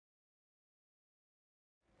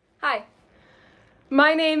Hi,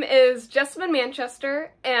 my name is Jessamine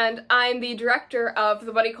Manchester, and I'm the director of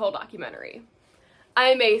the Buddy Cole documentary.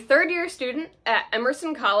 I'm a third-year student at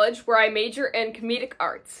Emerson College, where I major in comedic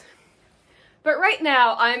arts. But right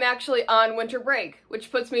now, I'm actually on winter break,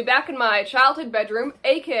 which puts me back in my childhood bedroom,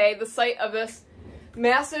 aka the site of this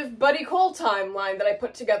massive Buddy Cole timeline that I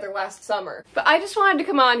put together last summer. But I just wanted to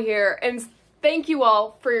come on here and thank you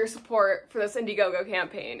all for your support for this Indiegogo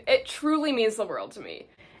campaign. It truly means the world to me.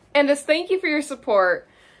 And as thank you for your support,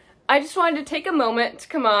 I just wanted to take a moment to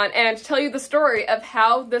come on and tell you the story of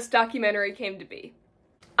how this documentary came to be.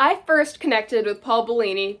 I first connected with Paul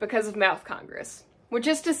Bellini because of Mouth Congress, which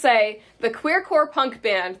is to say, the queercore punk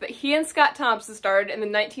band that he and Scott Thompson started in the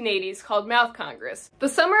 1980s called Mouth Congress. The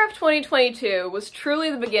summer of 2022 was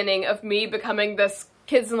truly the beginning of me becoming this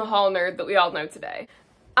Kids in the Hall nerd that we all know today.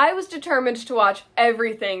 I was determined to watch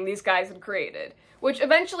everything these guys had created, which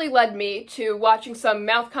eventually led me to watching some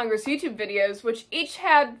Mouth Congress YouTube videos, which each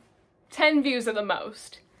had 10 views at the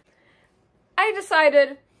most. I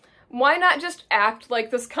decided, why not just act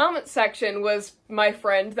like this comment section was my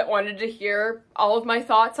friend that wanted to hear all of my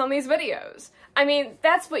thoughts on these videos? I mean,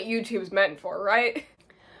 that's what YouTube's meant for, right?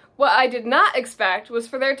 What I did not expect was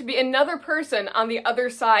for there to be another person on the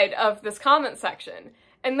other side of this comment section,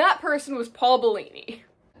 and that person was Paul Bellini.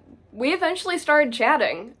 We eventually started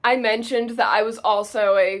chatting. I mentioned that I was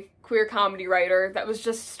also a queer comedy writer that was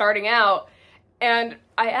just starting out, and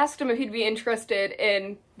I asked him if he'd be interested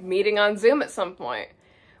in meeting on Zoom at some point,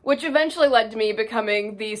 which eventually led to me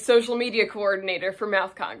becoming the social media coordinator for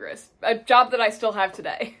Mouth Congress, a job that I still have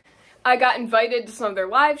today. I got invited to some of their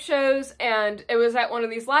live shows, and it was at one of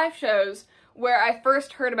these live shows where I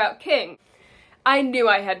first heard about King. I knew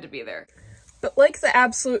I had to be there. But like the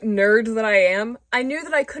absolute nerd that I am, I knew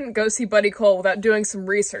that I couldn't go see Buddy Cole without doing some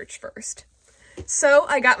research first. So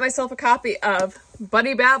I got myself a copy of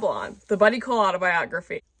Buddy Babylon, the Buddy Cole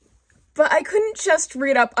autobiography. But I couldn't just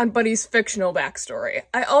read up on Buddy's fictional backstory.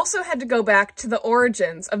 I also had to go back to the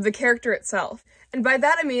origins of the character itself. And by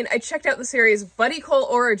that I mean I checked out the series Buddy Cole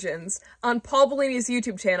Origins on Paul Bellini's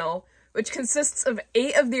YouTube channel, which consists of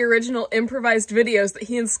 8 of the original improvised videos that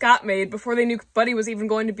he and Scott made before they knew Buddy was even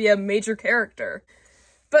going to be a major character.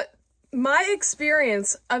 But my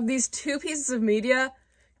experience of these 2 pieces of media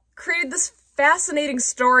created this fascinating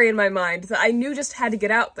story in my mind that I knew just had to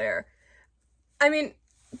get out there. I mean,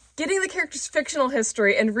 getting the character's fictional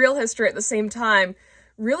history and real history at the same time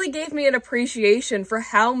really gave me an appreciation for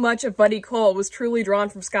how much of Buddy Cole was truly drawn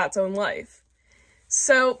from Scott's own life.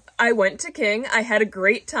 So I went to King, I had a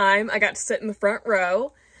great time, I got to sit in the front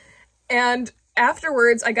row, and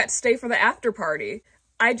afterwards I got to stay for the after party.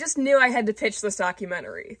 I just knew I had to pitch this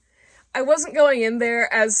documentary. I wasn't going in there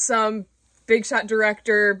as some big shot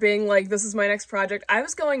director being like, this is my next project. I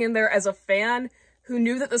was going in there as a fan who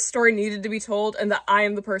knew that the story needed to be told and that I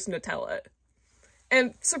am the person to tell it.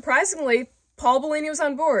 And surprisingly, Paul Bellini was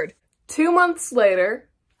on board. 2 months later,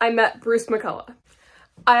 I met Bruce McCulloch.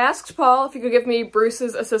 I asked Paul if he could give me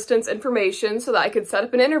Bruce's assistant's information so that I could set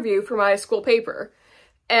up an interview for my school paper,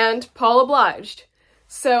 and Paul obliged.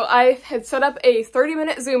 So I had set up a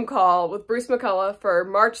 30-minute Zoom call with Bruce McCulloch for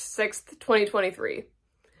March 6th, 2023.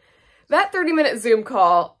 That 30-minute Zoom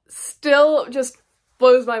call still just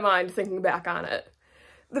blows my mind thinking back on it.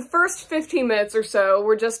 The first 15 minutes or so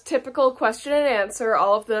were just typical question and answer,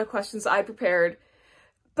 all of the questions I prepared.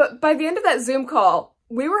 But by the end of that Zoom call,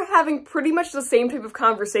 we were having pretty much the same type of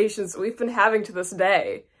conversations that we've been having to this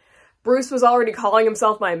day. Bruce was already calling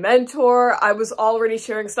himself my mentor. I was already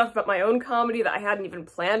sharing stuff about my own comedy that I hadn't even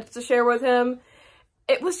planned to share with him.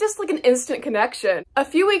 It was just like an instant connection. A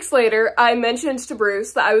few weeks later, I mentioned to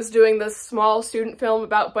Bruce that I was doing this small student film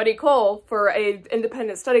about Buddy Cole for an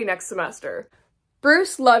independent study next semester.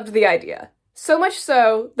 Bruce loved the idea. So much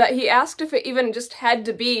so that he asked if it even just had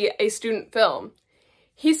to be a student film.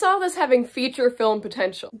 He saw this having feature film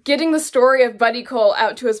potential, getting the story of Buddy Cole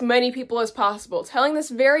out to as many people as possible, telling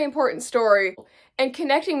this very important story, and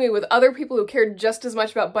connecting me with other people who cared just as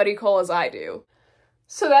much about Buddy Cole as I do.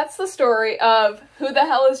 So that's the story of who the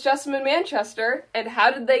hell is Jessamine Manchester, and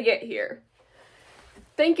how did they get here?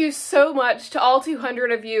 Thank you so much to all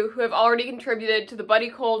 200 of you who have already contributed to the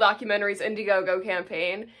Buddy Cole documentary's Indiegogo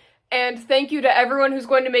campaign, and thank you to everyone who's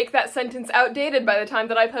going to make that sentence outdated by the time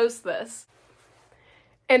that I post this.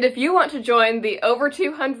 And if you want to join the over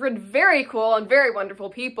 200 very cool and very wonderful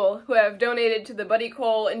people who have donated to the Buddy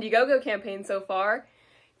Cole Indiegogo campaign so far,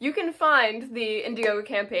 you can find the Indiegogo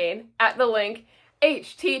campaign at the link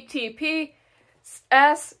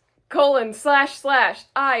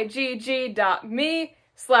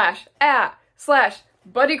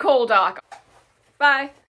https://igg.me/@/BuddyColeDoc. Bye!